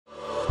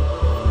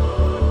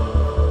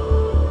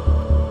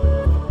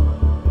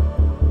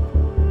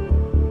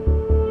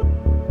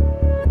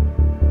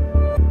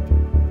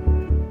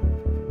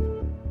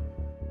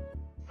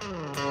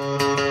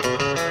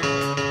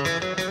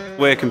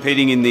We're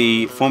competing in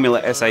the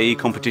Formula SAE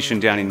competition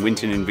down in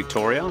Winton in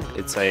Victoria.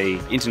 It's an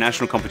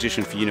international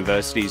competition for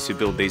universities who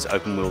build these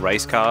open wheel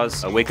race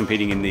cars. We're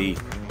competing in the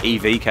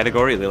EV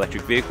category, the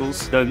electric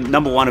vehicles. The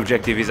number one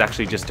objective is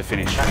actually just to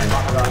finish.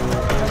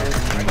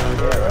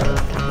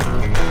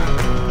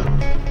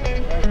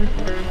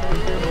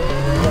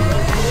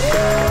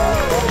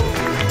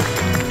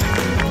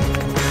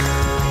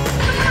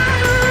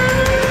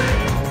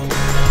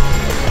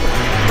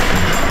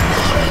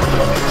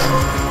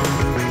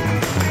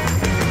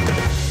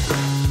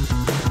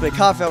 The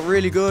car felt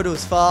really good, it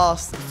was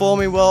fast,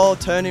 forming well,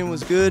 turning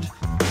was good.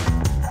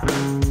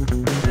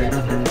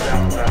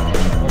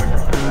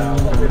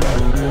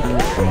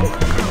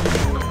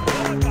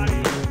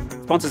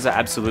 Sponsors are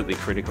absolutely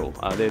critical.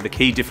 They're the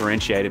key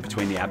differentiator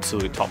between the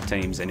absolute top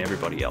teams and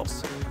everybody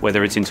else.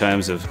 Whether it's in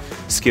terms of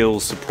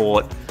skills,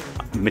 support,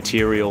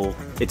 material,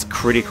 it's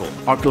critical.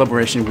 Our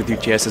collaboration with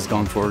UTS has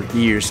gone for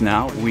years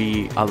now.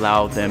 We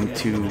allow them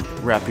to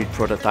rapid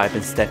prototype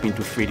and step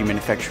into 3D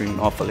manufacturing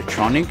of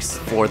electronics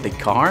for the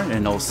car,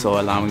 and also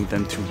allowing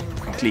them to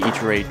quickly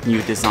iterate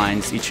new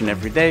designs each and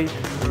every day.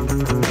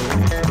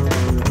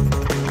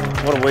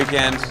 What a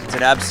weekend. It's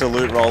an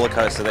absolute roller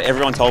coaster.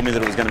 Everyone told me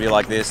that it was going to be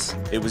like this.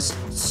 It was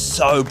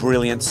so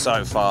brilliant,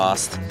 so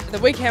fast. The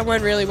weekend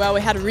went really well.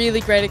 We had a really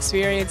great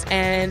experience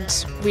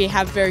and we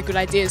have very good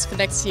ideas for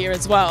next year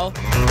as well.